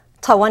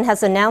Taiwan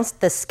has announced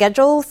the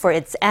schedule for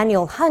its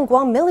annual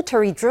Hanguang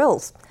military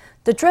drills.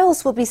 The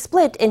drills will be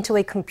split into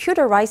a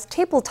computerized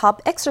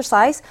tabletop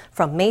exercise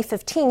from May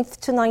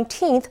 15th to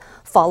 19th,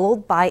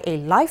 followed by a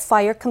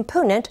live-fire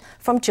component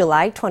from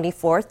July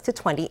 24th to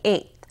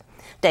 28th.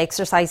 The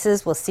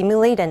exercises will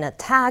simulate an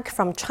attack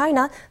from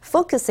China,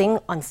 focusing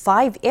on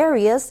 5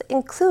 areas,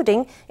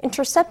 including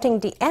intercepting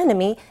the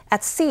enemy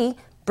at sea,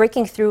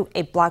 breaking through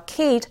a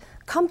blockade,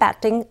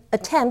 combating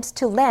attempts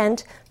to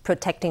land,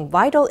 protecting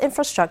vital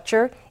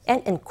infrastructure,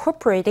 and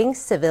incorporating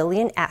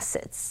civilian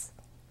assets.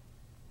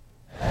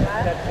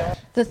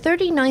 The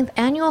 39th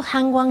annual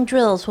Hanguang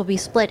drills will be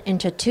split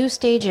into 2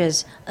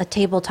 stages. A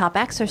tabletop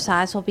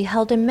exercise will be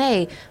held in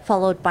May,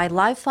 followed by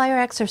live-fire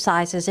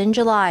exercises in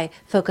July,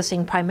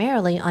 focusing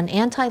primarily on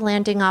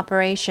anti-landing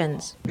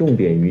operations.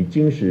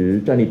 The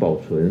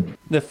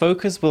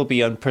focus will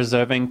be on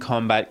preserving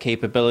combat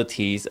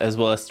capabilities as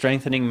well as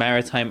strengthening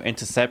maritime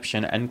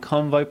interception and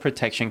convoy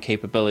protection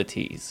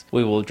capabilities.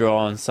 We will draw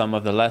on some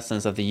of the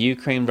lessons of the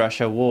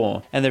Ukraine-Russia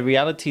war and the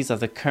realities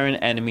of the current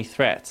enemy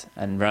threat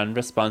and run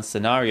response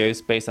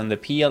scenarios based on the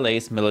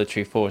PLA's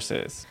military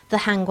forces. The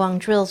Hanguang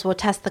drills will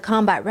test the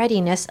combat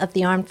readiness of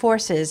the armed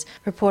forces.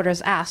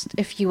 Reporters asked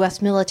if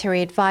U.S.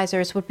 military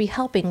advisors would be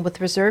helping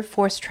with reserve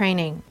force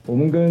training.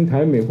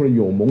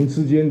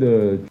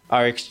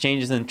 Our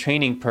exchanges and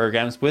training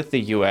programs with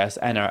the U.S.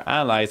 and our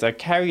allies are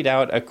carried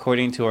out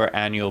according to our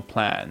annual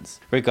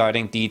plans.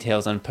 Regarding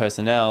details on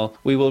personnel,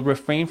 we will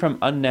refrain from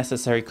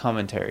unnecessary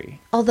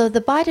commentary. Although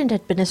the Biden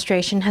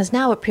administration has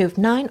now approved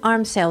 9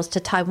 arms sales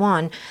to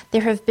Taiwan,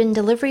 there have been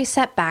delivery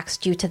setbacks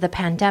due to the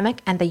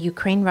pandemic and the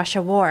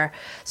Ukraine-Russia war.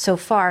 So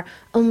far,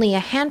 only a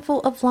handful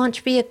of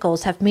launch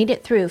vehicles have made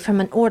it through from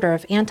an order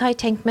of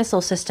anti-tank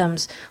missile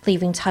systems,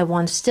 leaving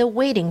Taiwan still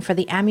waiting for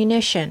the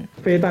ammunition.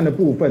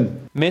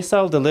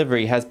 Missile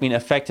delivery has been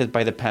affected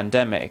by the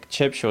pandemic,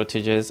 chip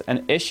shortages,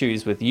 and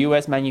issues with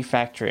U.S.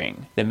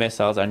 manufacturing. The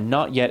missiles are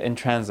not yet in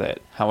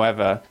transit.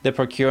 However, the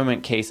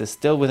procurement case is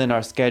still within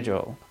our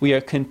schedule. We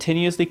are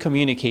continuously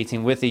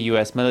communicating with the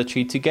U.S.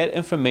 military to get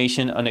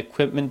information on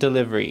equipment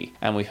delivery,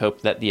 and we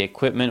hope that the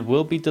equipment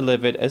will be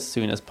delivered as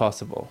soon as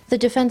possible. The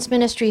Defense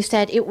Ministry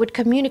said it would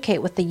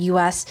communicate with the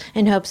U.S.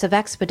 in hopes of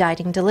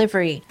expediting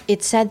delivery.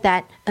 It said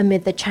that,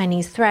 amid the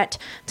Chinese threat,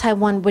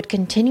 Taiwan would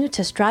continue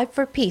to strive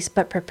for peace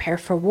but prepare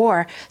for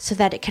war so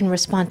that it can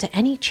respond to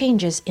any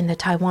changes in the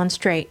Taiwan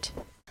Strait.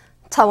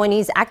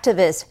 Taiwanese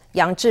activist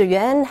Yang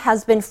Zhiyuan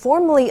has been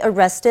formally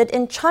arrested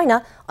in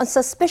China on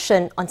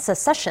suspicion of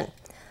secession.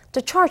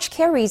 The charge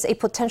carries a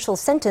potential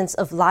sentence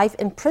of life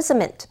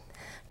imprisonment.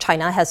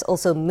 China has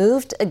also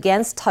moved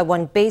against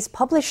Taiwan-based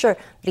publisher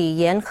Li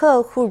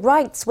Yanhe, who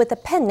writes with a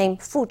pen name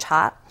Fu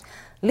Cha.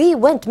 Li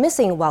went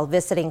missing while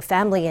visiting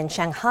family in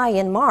Shanghai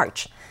in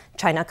March.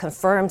 China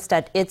confirms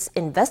that it's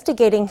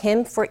investigating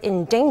him for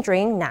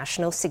endangering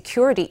national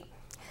security.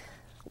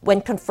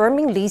 When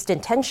confirming Li's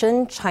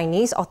detention,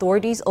 Chinese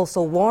authorities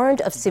also warned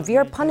of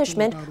severe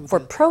punishment for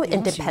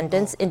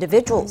pro-independence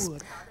individuals.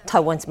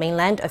 Taiwan's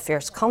Mainland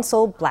Affairs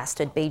Council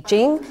blasted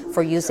Beijing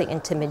for using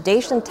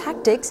intimidation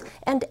tactics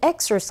and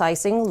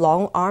exercising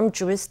long-arm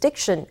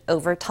jurisdiction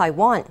over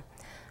Taiwan.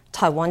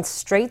 Taiwan's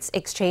Straits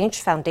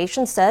Exchange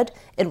Foundation said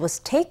it was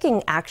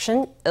taking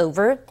action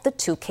over the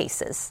 2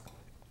 cases.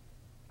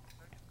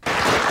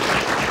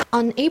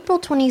 On April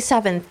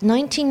 27,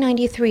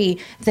 1993,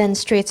 then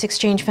Straits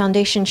Exchange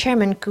Foundation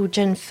Chairman Gu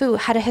Zhenfu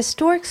had a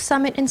historic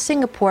summit in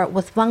Singapore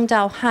with Wang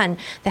Daohan,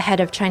 the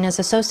head of China's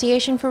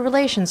Association for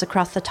Relations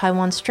across the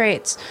Taiwan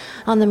Straits.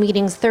 On the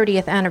meeting's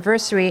 30th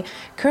anniversary,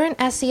 current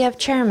SEF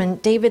Chairman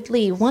David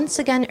Li once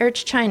again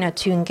urged China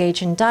to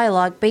engage in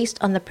dialogue based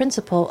on the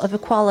principle of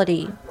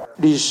equality.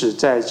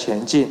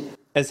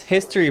 As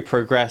history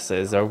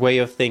progresses, our way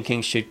of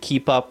thinking should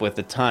keep up with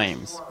the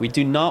times. We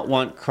do not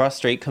want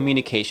cross-strait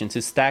communication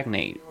to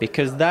stagnate,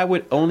 because that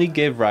would only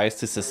give rise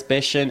to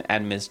suspicion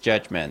and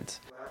misjudgment.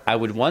 I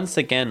would once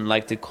again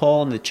like to call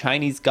on the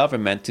Chinese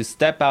government to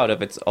step out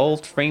of its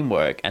old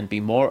framework and be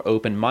more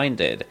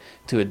open-minded,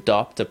 to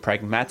adopt a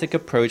pragmatic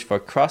approach for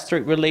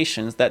cross-strait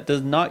relations that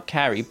does not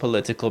carry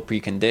political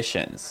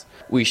preconditions.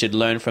 We should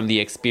learn from the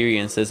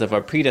experiences of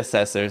our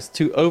predecessors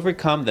to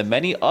overcome the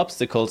many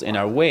obstacles in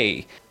our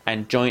way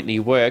and jointly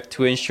work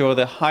to ensure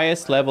the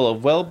highest level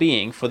of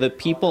well-being for the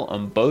people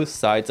on both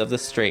sides of the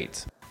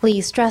strait.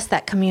 Li stressed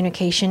that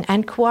communication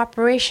and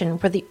cooperation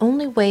were the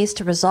only ways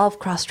to resolve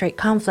cross-strait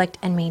conflict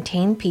and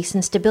maintain peace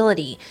and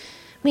stability.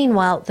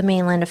 Meanwhile, the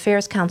Mainland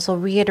Affairs Council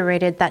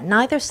reiterated that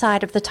neither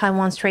side of the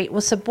Taiwan Strait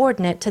was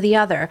subordinate to the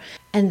other,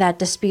 and that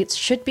disputes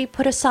should be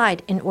put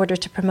aside in order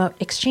to promote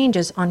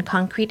exchanges on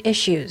concrete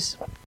issues.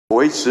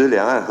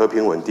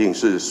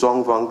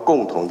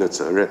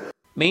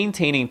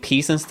 Maintaining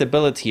peace and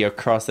stability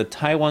across the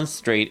Taiwan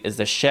Strait is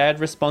the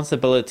shared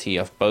responsibility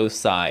of both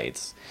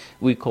sides.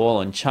 We call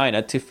on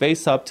China to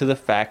face up to the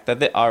fact that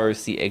the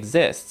ROC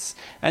exists,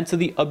 and to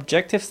the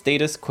objective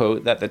status quo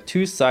that the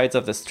 2 sides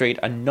of the strait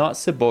are not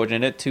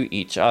subordinate to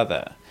each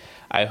other.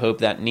 I hope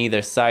that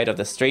neither side of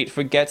the strait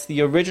forgets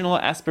the original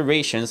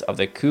aspirations of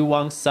the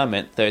Kuwang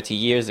Summit 30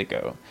 years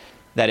ago.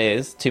 That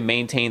is, to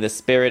maintain the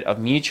spirit of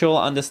mutual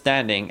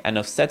understanding and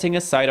of setting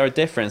aside our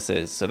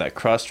differences so that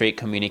cross-strait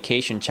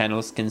communication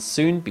channels can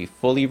soon be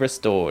fully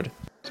restored.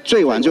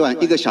 最晚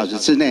1小时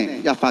之内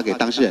要发给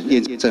当事人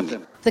验证证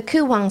明。 The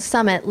Kuwang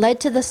summit led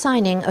to the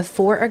signing of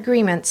 4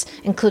 agreements,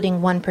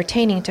 including one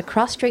pertaining to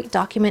cross-strait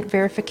document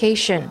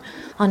verification.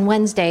 On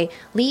Wednesday,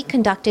 Lee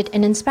conducted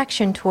an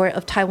inspection tour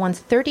of Taiwan's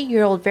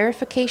 30-year-old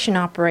verification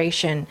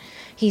operation.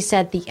 He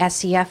said the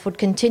SCF would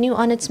continue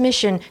on its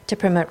mission to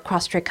promote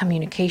cross-strait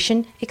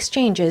communication,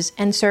 exchanges,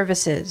 and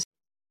services.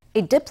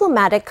 A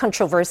diplomatic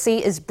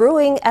controversy is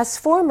brewing as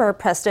former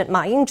President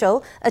Ma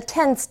Ying-jeou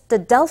attends the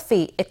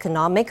Delphi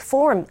Economic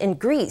Forum in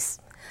Greece.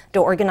 The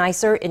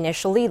organizer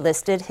initially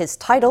listed his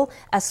title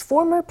as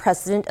former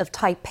president of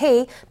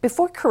Taipei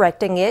before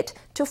correcting it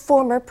to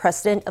former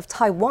president of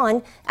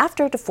Taiwan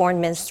after the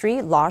foreign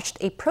ministry launched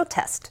a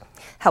protest.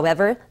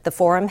 However, the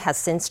forum has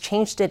since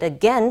changed it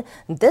again,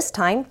 this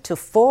time to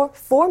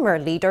former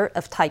leader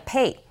of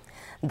Taipei.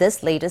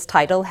 This latest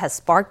title has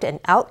sparked an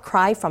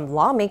outcry from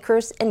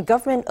lawmakers and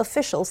government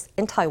officials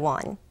in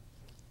Taiwan.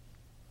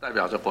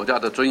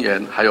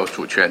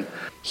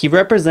 He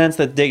represents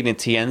the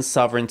dignity and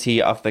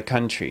sovereignty of the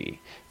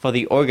country. For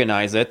the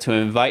organizer to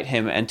invite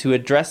him and to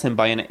address him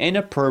by an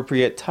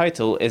inappropriate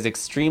title is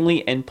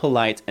extremely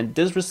impolite and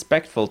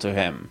disrespectful to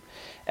him.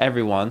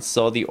 Everyone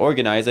saw the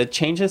organizer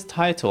change his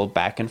title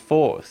back and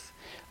forth.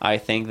 I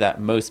think that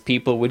most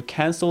people would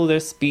cancel their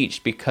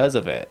speech because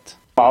of it.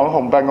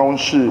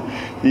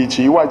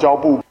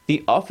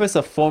 The office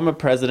of former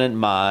President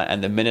Ma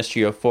and the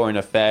Ministry of Foreign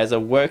Affairs are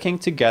working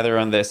together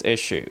on this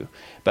issue,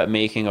 but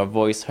making our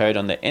voice heard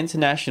on the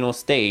international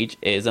stage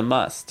is a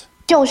must.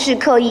 If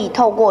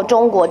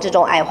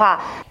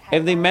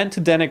they meant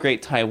to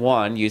denigrate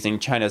Taiwan using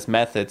China's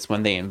methods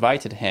when they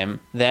invited him,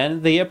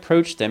 then they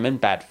approached him in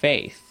bad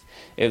faith.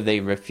 If they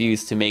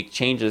refuse to make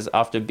changes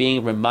after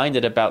being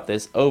reminded about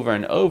this over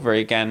and over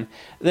again,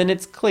 then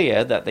it's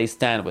clear that they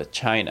stand with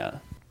China.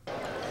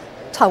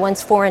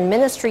 Taiwan's foreign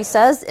ministry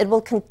says it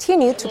will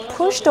continue to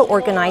push the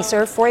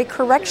organizer for a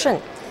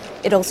correction.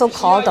 It also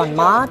called on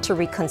Ma to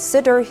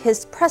reconsider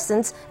his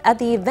presence at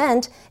the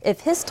event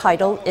if his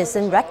title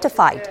isn't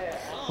rectified.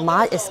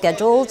 Ma is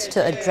scheduled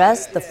to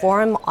address the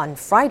forum on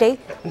Friday,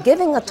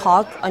 giving a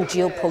talk on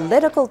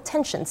geopolitical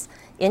tensions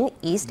in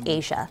East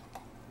Asia.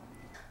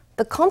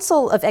 The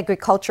Council of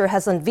Agriculture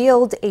has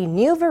unveiled a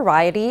new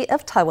variety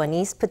of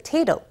Taiwanese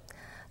potato.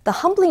 The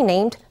humbly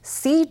named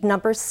Seed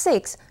Number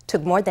 6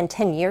 took more than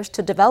 10 years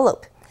to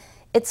develop.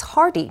 It's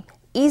hardy,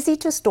 easy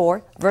to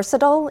store,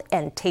 versatile,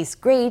 and tastes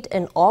great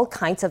in all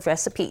kinds of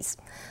recipes.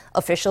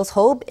 Officials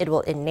hope it will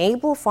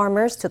enable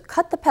farmers to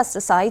cut the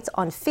pesticides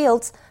on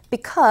fields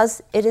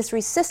because it is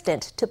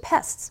resistant to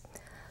pests.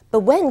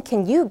 But when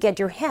can you get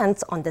your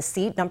hands on the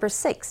Seed Number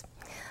 6?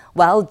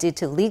 Well, due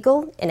to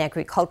legal and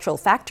agricultural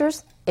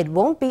factors, it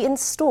won't be in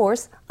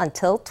stores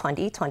until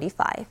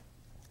 2025.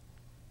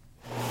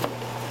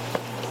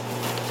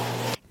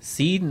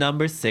 Seed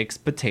Number 6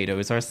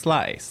 potatoes are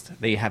sliced.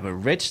 They have a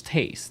rich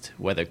taste,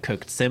 whether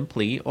cooked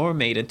simply or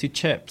made into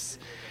chips.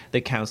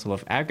 The Council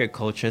of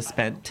Agriculture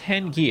spent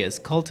 10 years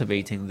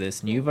cultivating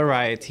this new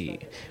variety,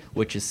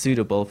 which is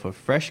suitable for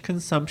fresh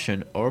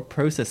consumption or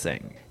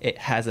processing. It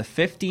has a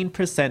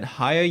 15%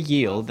 higher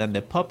yield than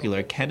the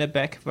popular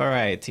Kennebec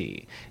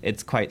variety.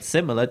 It's quite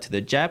similar to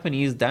the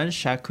Japanese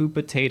Danshaku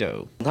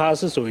potato.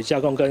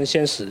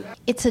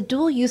 It's a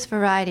dual-use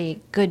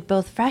variety, good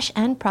both fresh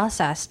and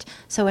processed,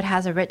 so it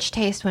has a rich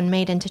taste when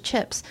made into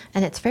chips,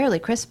 and it's fairly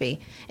crispy.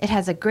 It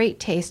has a great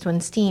taste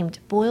when steamed,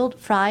 boiled,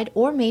 fried,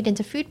 or made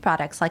into food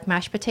products like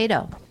mashed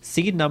potato.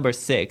 Seed Number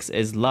 6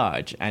 is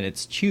large, and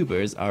its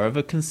tubers are of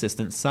a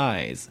consistent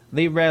size.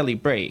 They rarely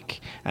break,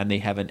 and they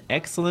have an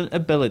excellent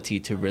ability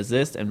to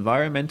resist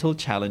environmental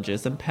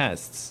challenges and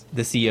pests.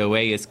 The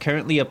COA is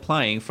currently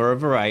applying for a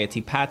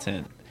variety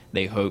patent.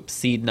 They hope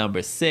Seed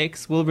Number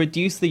 6 will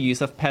reduce the use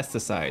of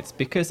pesticides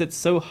because it's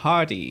so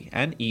hardy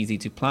and easy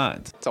to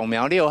plant.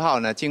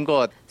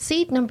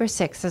 Seed Number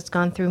 6 has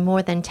gone through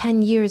more than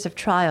 10 years of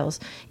trials.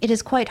 It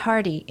is quite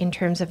hardy in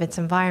terms of its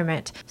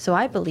environment, so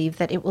I believe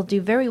that it will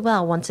do very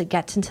well once it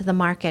gets into the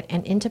market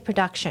and into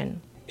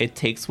production. It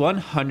takes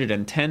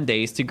 110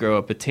 days to grow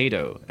a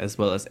potato, as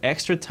well as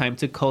extra time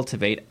to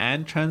cultivate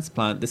and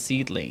transplant the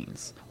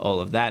seedlings. All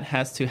of that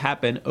has to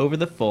happen over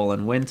the fall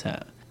and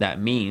winter. That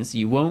means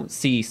you won't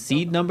see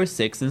Seed Number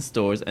 6 in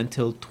stores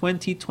until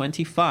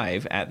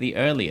 2025 at the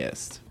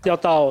earliest.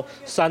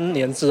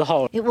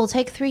 It will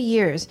take 3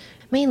 years,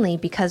 mainly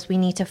because we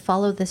need to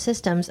follow the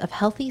systems of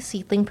healthy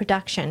seedling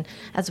production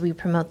as we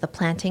promote the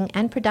planting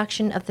and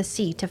production of the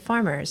seed to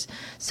farmers,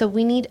 so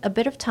we need a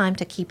bit of time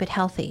to keep it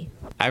healthy.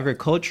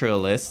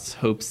 Agriculturalists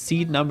hope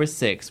Seed Number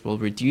 6 will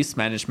reduce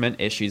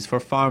management issues for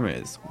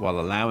farmers while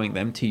allowing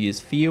them to use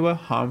fewer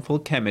harmful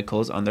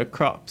chemicals on their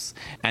crops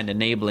and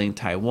enabling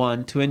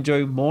Taiwan to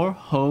enjoy more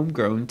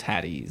homegrown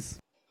tatties.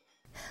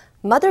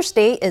 Mother's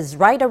Day is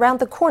right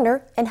around the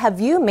corner, and have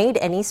you made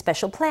any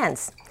special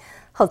plans?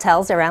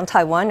 Hotels around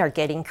Taiwan are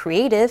getting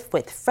creative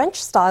with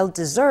French-style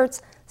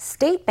desserts,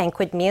 state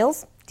banquet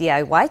meals,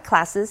 DIY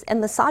classes,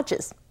 and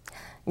massages.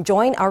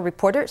 Join our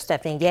reporter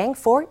Stephanie Yang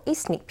for a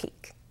sneak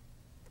peek.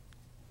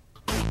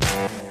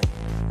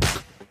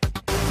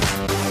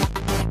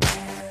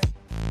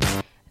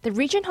 The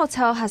Regent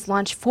Hotel has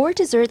launched 4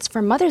 desserts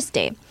for Mother's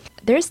Day.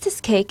 There's this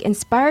cake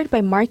inspired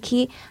by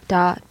Marquis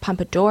de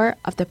Pompadour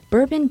of the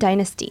Bourbon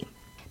dynasty.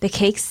 The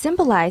cakes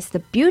symbolize the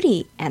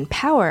beauty and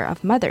power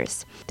of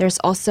mothers. There's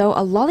also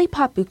a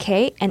lollipop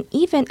bouquet and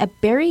even a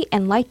berry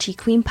and lychee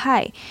cream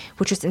pie,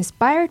 which was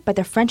inspired by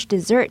the French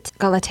dessert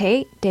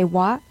galette des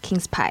rois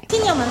king's pie.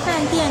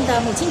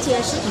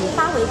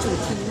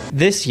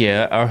 This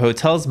year, our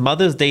hotel's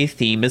Mother's Day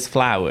theme is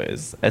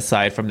flowers.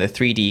 Aside from the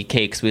 3D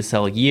cakes we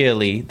sell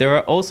yearly, there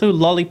are also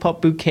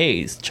lollipop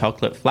bouquets,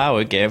 chocolate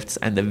flower gifts,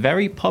 and the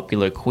very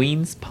popular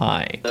Queen's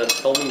Pie.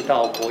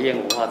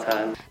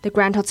 The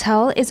Grand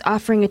Hotel is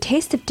offering a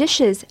taste of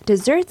dishes,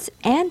 desserts,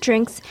 and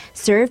drinks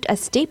served at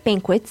state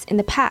banquets in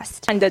the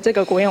past.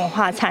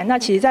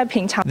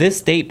 This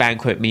state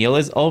banquet meal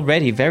is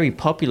already very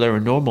popular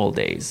on normal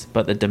days,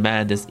 but the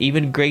demand is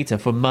even greater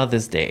for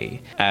Mother's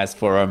Day. As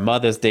for our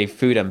Mother's Day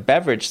food and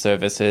beverage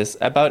services,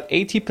 about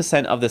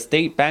 80% of the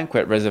state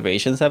banquet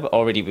reservations have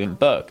already been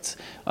booked,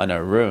 and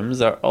our rooms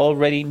are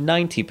already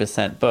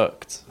 90%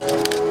 booked.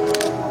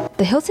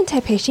 The Hilton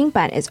Taipei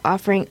Xingban is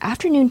offering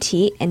afternoon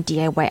tea and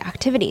DIY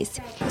activities.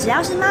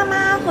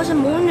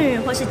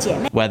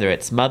 Whether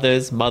it's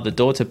mothers,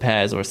 mother-daughter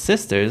pairs, or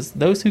sisters,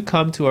 those who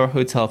come to our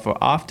hotel for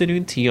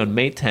afternoon tea on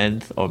May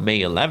 10th or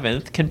May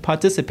 11th can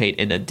participate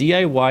in a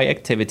DIY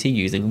activity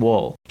using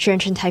wool.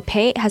 Shenzhen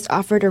Taipei has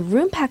offered a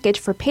room package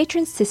for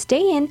patrons to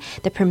stay in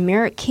the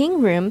Premier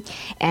King Room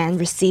and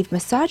receive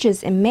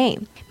massages in May.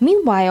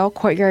 Meanwhile,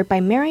 Courtyard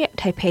by Marriott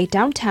Taipei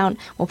downtown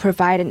will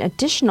provide an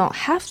additional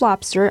half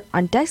lobster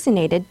on designated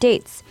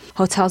dates.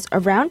 Hotels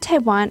around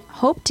Taiwan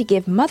hope to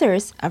give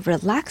mothers a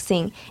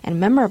relaxing and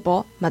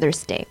memorable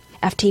Mother's Day.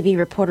 FTV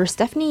reporter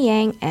Stephanie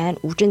Yang and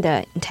Wu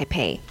Zhende in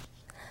Taipei.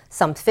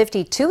 Some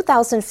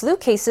 52,000 flu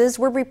cases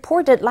were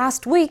reported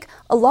last week,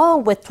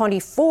 along with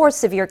 24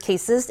 severe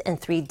cases and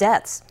 3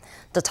 deaths.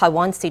 The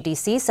Taiwan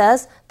CDC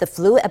says the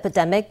flu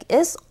epidemic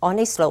is on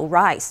a slow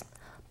rise.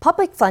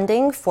 Public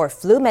funding for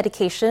flu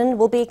medication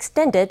will be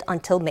extended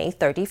until May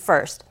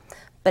 31st.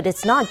 But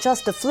it's not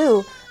just the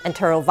flu.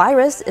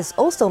 Enterovirus is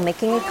also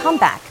making a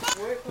comeback.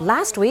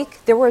 Last week,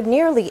 there were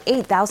nearly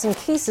 8,000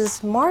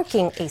 cases,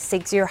 marking a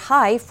 6-year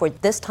high for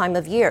this time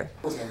of year.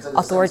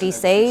 Authorities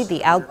say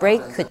the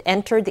outbreak could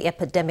enter the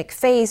epidemic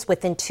phase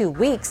within 2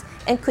 weeks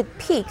and could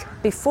peak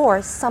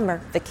before summer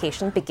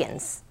vacation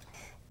begins.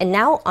 And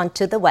now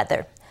onto the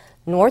weather.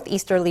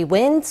 Northeasterly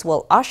winds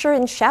will usher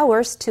in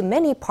showers to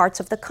many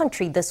parts of the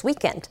country this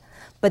weekend,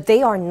 but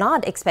they are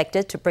not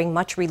expected to bring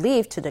much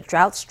relief to the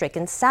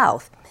drought-stricken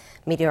south.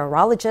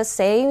 Meteorologists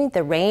say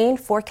the rain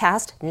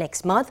forecast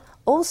next month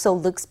also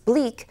looks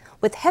bleak,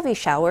 with heavy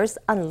showers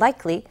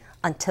unlikely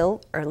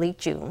until early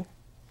June.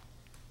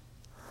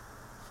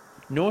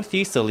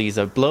 Northeasterlies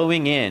are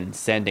blowing in,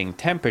 sending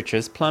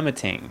temperatures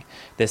plummeting.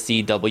 The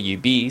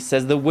CWB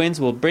says the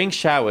winds will bring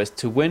showers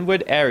to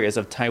windward areas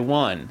of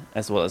Taiwan,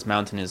 as well as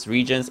mountainous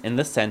regions in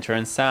the center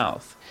and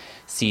south.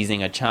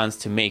 Seizing a chance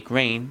to make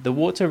rain, the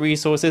Water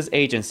Resources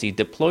Agency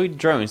deployed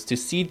drones to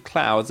seed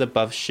clouds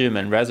above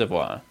Shimen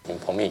Reservoir.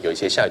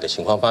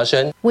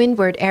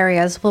 Windward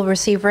areas will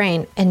receive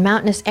rain, and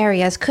mountainous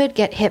areas could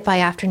get hit by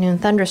afternoon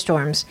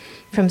thunderstorms.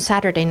 From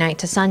Saturday night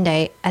to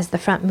Sunday, as the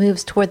front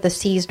moves toward the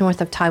seas north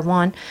of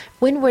Taiwan,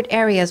 windward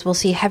areas will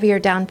see heavier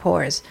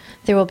downpours.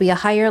 There will be a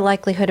higher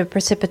likelihood of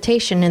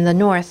precipitation in the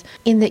north,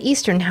 in the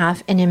eastern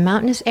half, and in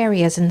mountainous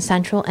areas in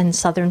central and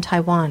southern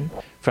Taiwan.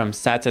 From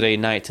Saturday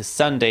night to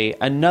Sunday,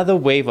 another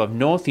wave of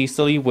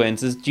northeasterly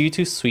winds is due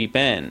to sweep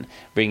in,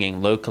 bringing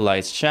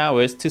localized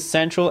showers to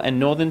central and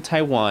northern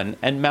Taiwan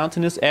and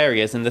mountainous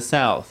areas in the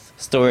south.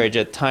 Storage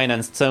at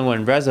Tainan's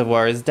Zhengwen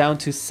Reservoir is down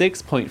to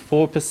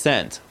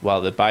 6.4%, while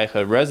the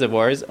Baihe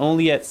Reservoir is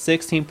only at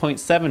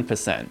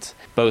 16.7%.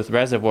 Both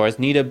reservoirs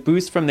need a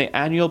boost from the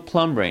annual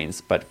plum rains,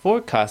 but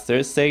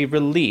forecasters say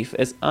relief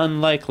is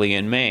unlikely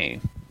in May.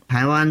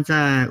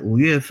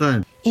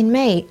 In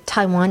May,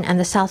 Taiwan and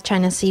the South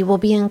China Sea will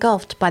be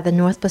engulfed by the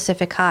North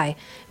Pacific High,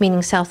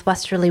 meaning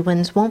southwesterly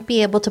winds won't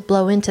be able to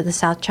blow into the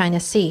South China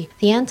Sea.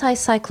 The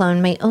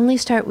anticyclone may only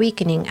start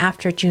weakening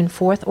after June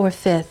 4th or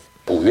 5th.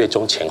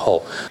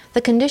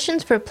 The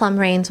conditions for plum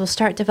rains will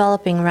start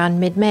developing around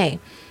mid-May,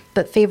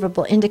 but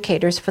favorable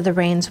indicators for the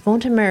rains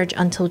won't emerge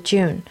until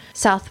June.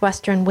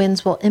 Southwestern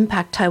winds will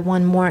impact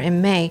Taiwan more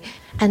in May,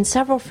 and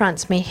several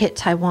fronts may hit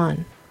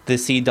Taiwan. The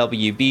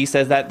CWB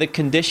says that the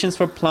conditions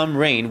for plum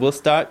rain will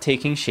start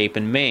taking shape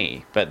in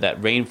May, but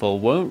that rainfall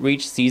won't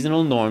reach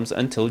seasonal norms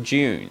until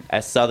June.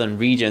 As southern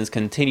regions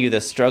continue the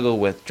struggle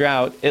with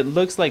drought, it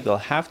looks like they'll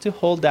have to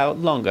hold out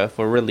longer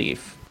for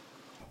relief.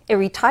 A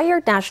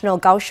retired National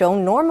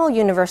Kaohsiung Normal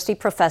University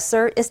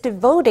professor is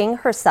devoting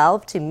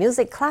herself to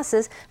music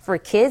classes for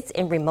kids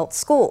in remote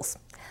schools.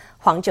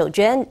 Huang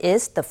Jiujuan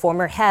is the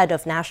former head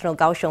of National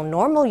Kaohsiung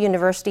Normal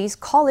University's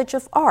College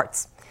of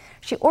Arts.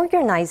 She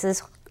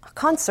organizes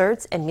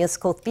concerts, and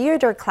musical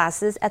theater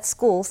classes at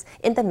schools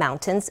in the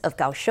mountains of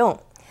Kaohsiung.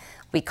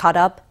 We caught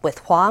up with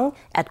Huang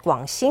at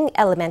Guangxing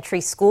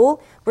Elementary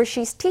School, where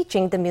she's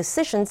teaching the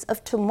musicians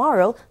of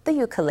tomorrow the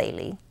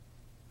ukulele.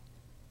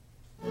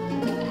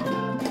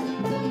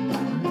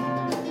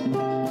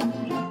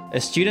 A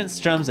student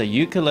strums a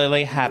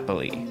ukulele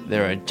happily.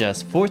 There are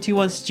just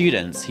 41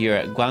 students here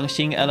at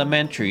Guangxing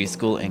Elementary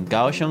School in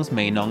Kaohsiung's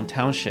Meinong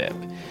Township.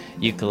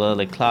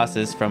 Ukulele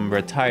classes from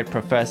retired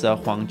Professor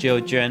Huang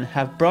Jiujuan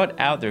have brought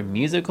out their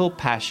musical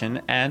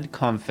passion and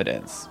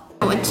confidence.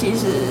 我其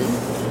实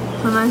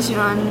蛮喜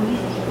欢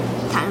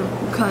弹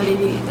乌克丽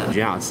丽的。徐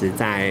老师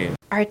在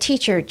Our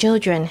teacher,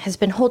 Jiujuan, has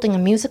been holding a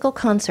musical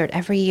concert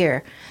every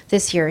year.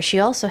 This year, she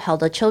also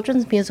held a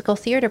children's musical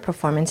theater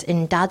performance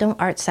in Dadong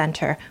Art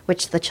Center,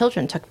 which the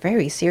children took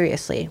very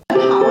seriously.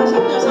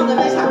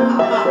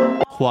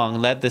 Huang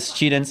led the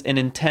students in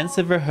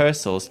intensive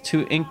rehearsals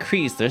to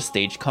increase their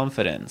stage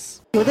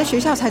confidence. There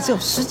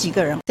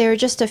are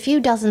just a few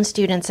dozen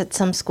students at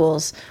some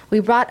schools. We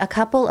brought a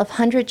couple of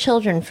hundred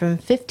children from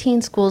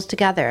 15 schools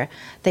together.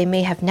 They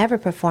may have never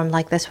performed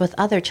like this with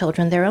other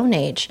children their own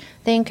age.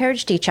 They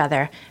encouraged each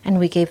other, and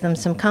we gave them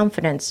some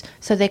confidence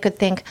so they could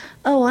think,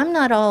 oh, I'm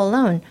not all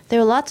alone. There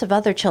are lots of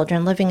other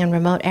children living in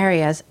remote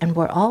areas, and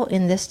we're all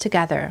in this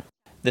together.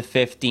 The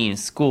 15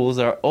 schools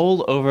are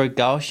all over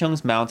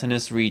Kaohsiung's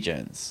mountainous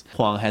regions.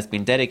 Huang has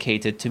been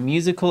dedicated to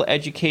musical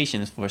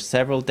education for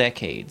several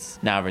decades.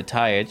 Now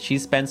retired, she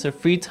spends her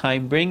free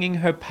time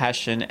bringing her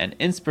passion and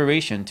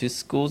inspiration to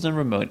schools in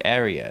remote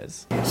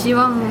areas. 希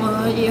望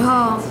我以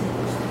后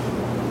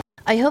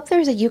I hope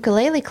there's a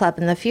ukulele club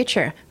in the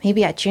future,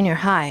 maybe at junior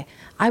high.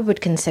 I would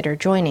consider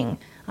joining.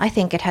 I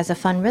think it has a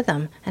fun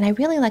rhythm, and I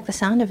really like the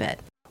sound of it.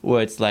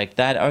 Words like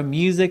that are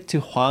music to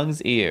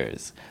Huang's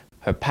ears.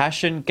 Her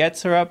passion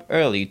gets her up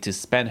early to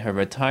spend her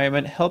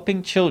retirement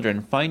helping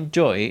children find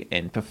joy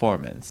in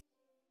performance.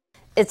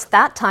 It's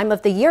that time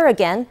of the year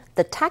again,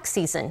 the tax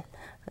season.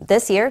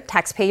 This year,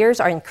 taxpayers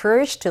are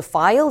encouraged to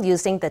file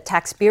using the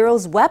Tax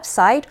Bureau's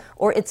website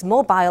or its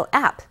mobile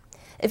app.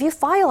 If you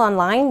file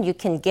online, you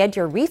can get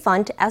your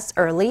refund as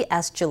early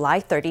as July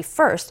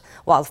 31st,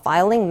 while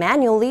filing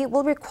manually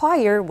will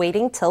require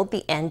waiting till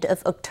the end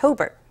of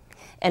October.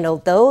 And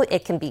although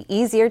it can be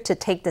easier to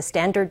take the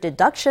standard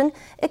deduction,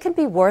 it can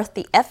be worth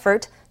the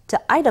effort to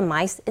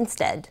itemize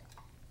instead.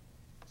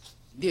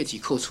 列级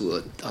扣除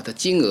额的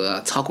金额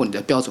超过你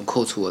的标准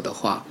扣除额的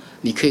话，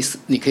你可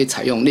以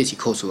采用列级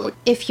扣除额。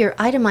 If your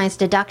itemized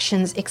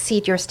deductions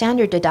exceed your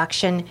standard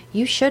deduction,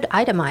 you should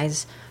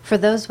itemize. For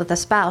those with a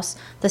spouse,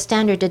 the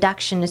standard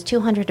deduction is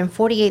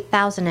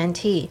 248,000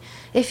 NT.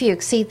 If you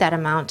exceed that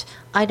amount,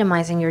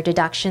 itemizing your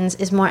deductions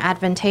is more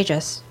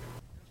advantageous.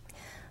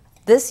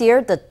 This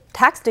year, the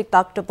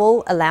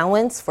tax-deductible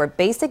allowance for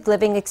basic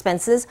living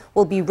expenses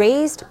will be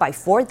raised by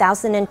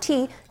 4,000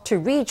 NT to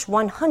reach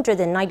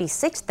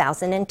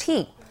 196,000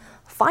 NT.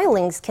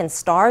 Filings can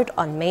start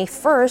on May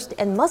 1st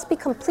and must be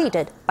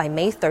completed by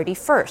May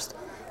 31st.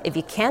 If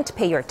you can't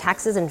pay your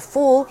taxes in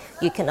full,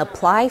 you can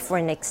apply for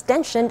an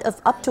extension of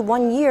up to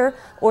 1 year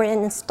or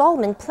an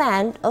installment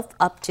plan of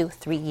up to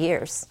 3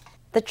 years.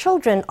 The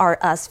Children Are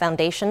Us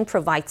Foundation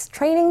provides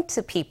training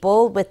to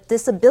people with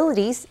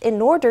disabilities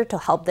in order to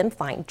help them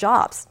find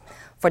jobs.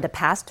 For the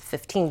past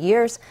 15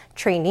 years,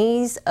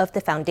 trainees of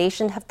the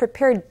foundation have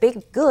prepared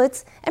baked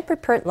goods and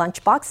prepared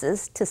lunch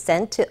boxes to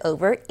send to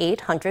over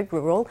 800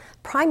 rural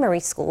primary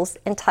schools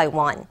in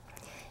Taiwan.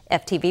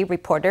 FTV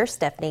reporter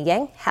Stephanie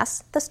Yang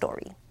has the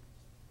story.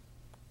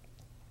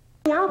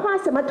 你要画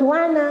什么图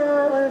案呢？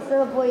我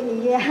说不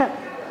一样。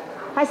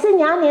 还是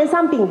你要粘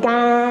上饼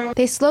干。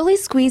 They slowly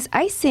squeeze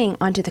icing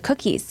onto the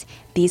cookies.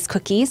 These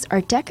cookies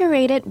are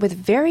decorated with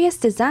various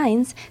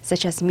designs,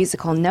 such as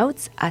musical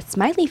notes, a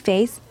smiley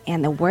face,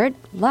 and the word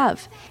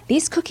love.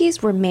 These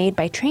cookies were made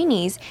by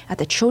trainees at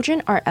the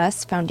Children Are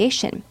Us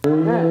Foundation.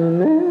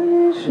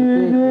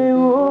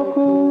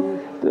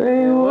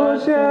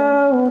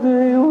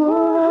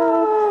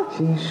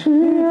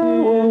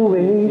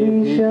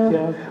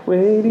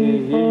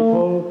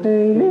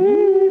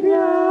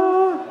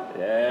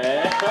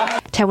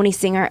 Taiwanese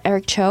singer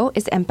Eric Cho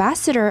is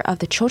ambassador of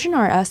the Children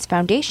Are Us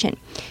Foundation.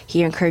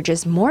 He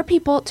encourages more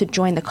people to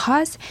join the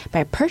cause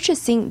by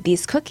purchasing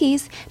these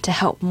cookies to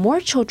help more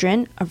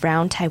children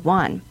around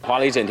Taiwan.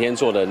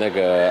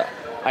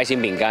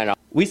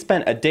 We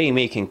spent a day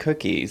making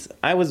cookies.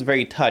 I was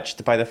very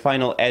touched by the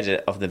final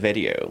edit of the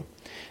video.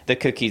 The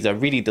cookies are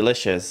really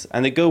delicious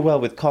and they go well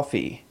with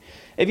coffee.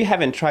 If you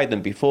haven't tried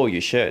them before, you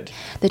should.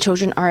 The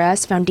Children Are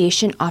Us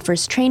Foundation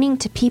offers training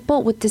to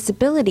people with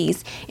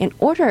disabilities in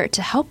order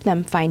to help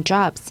them find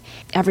jobs.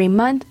 Every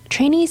month,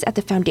 trainees at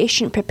the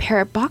foundation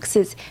prepare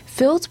boxes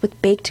filled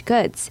with baked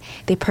goods.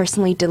 They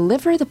personally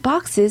deliver the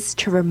boxes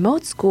to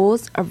remote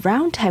schools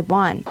around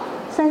Taiwan.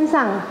 山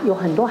上有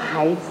很多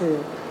孩子。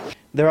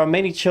 There are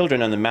many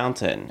children on the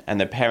mountain, and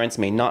their parents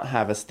may not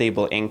have a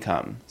stable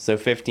income. So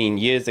 15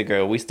 years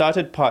ago, we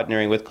started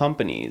partnering with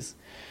companies.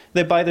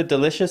 They buy the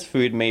delicious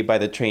food made by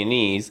the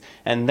trainees,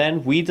 and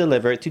then we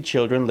deliver it to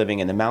children living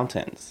in the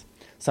mountains.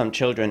 Some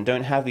children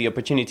don't have the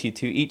opportunity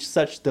to eat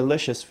such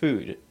delicious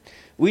food.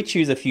 We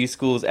choose a few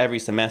schools every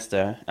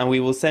semester, and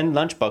we will send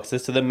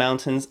lunchboxes to the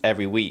mountains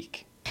every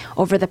week.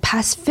 Over the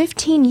past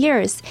 15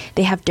 years,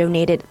 they have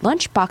donated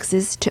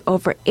lunchboxes to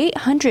over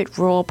 800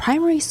 rural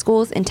primary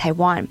schools in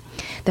Taiwan.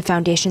 The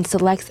foundation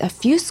selects a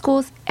few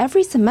schools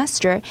every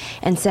semester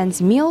and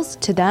sends meals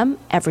to them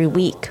every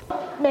week.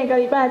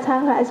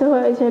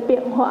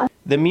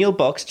 The meal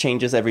box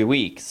changes every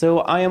week, so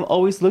I am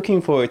always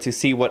looking forward to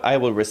see what I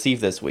will receive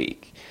this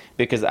week.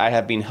 Because I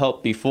have been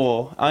helped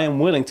before, I am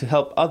willing to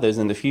help others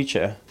in the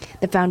future.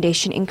 The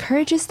foundation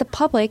encourages the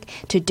public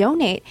to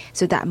donate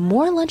so that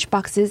more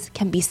lunchboxes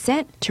can be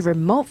sent to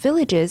remote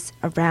villages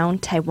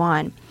around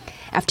Taiwan.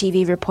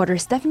 FTV reporter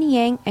Stephanie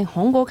Yang and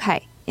Hong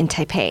Guokai in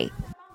Taipei.